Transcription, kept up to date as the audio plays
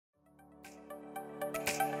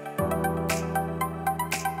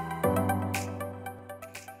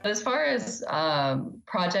As far as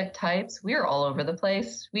project types, we're all over the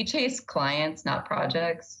place. We chase clients, not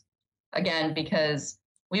projects. Again, because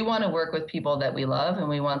we want to work with people that we love and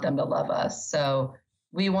we want them to love us. So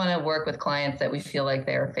we want to work with clients that we feel like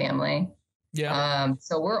they're family. Yeah.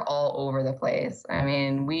 So we're all over the place. I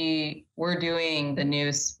mean, we're doing the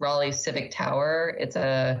new Raleigh Civic Tower. It's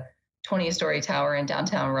a 20-story tower in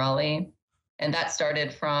downtown Raleigh. And that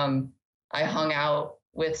started from, I hung out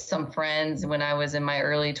with some friends when I was in my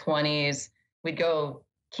early 20s. We'd go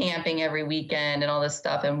camping every weekend and all this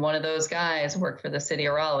stuff. And one of those guys worked for the city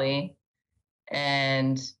of Raleigh.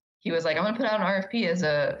 And he was like, I'm going to put out an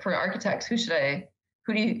RFP for architects. Who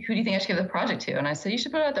do you think I should give the project to? And I said, you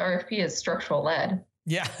should put out the RFP as structural lead.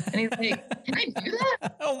 Yeah. And he's like, can I do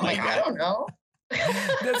that? Oh my God. I don't know.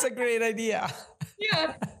 That's a great idea.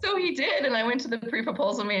 Yeah. So he did. And I went to the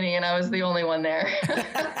pre-proposal meeting and I was the only one there.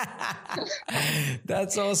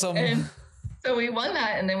 That's awesome. And so we won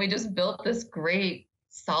that. And then we just built this great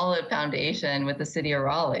solid foundation with the city of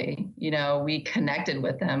Raleigh. We connected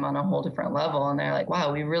with them on a whole different level. And they're like,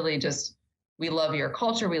 wow, we love your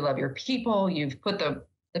culture. We love your people. You've put the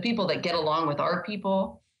people that get along with our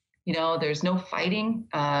people. There's no fighting.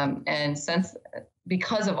 And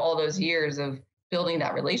because of all those years of building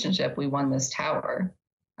that relationship, we won this tower,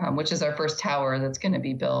 which is our first tower that's going to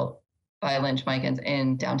be built by Lynch Mykins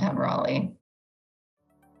in downtown Raleigh.